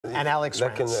And Alex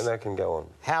Rance. That can go on.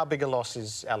 How big a loss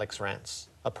is Alex Rance?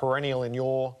 A perennial in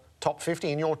your top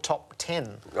 50, in your top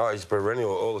 10? Oh, he's perennial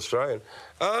All-Australian.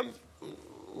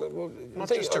 Not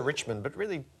just to Richmond, but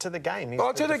really to the game. He's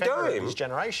to the game. of his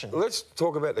generation. Let's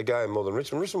talk about the game more than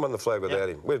Richmond. Richmond won the flag without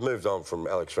him. We've moved on from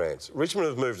Alex Rance. Richmond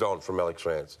have moved on from Alex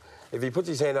Rance. If he puts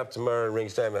his hand up tomorrow and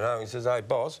rings Damon home and says, "Hey,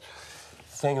 boss,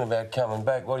 thinking about coming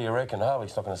back, what do you reckon?"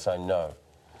 Harley's not going to say no.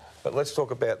 But let's talk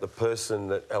about the person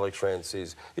that Alex Rance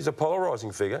is. He's a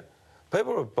polarising figure.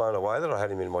 People were blown away that I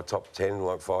had him in my top 10 in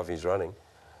like 5 years running.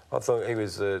 I thought he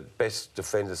was the best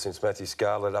defender since Matthew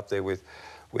Scarlett, up there with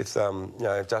you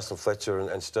know, Justin Fletcher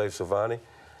and Steve Silvani.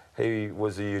 He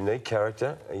was a unique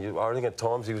character. And I think at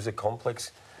times he was a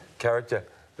complex character,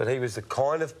 but he was the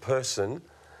kind of person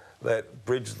that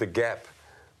bridged the gap,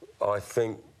 I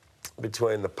think,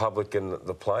 between the public and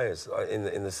the players,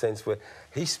 in the sense where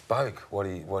he spoke what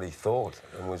he thought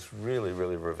and was really,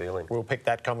 really revealing. We'll pick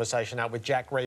that conversation up with Jack Reed.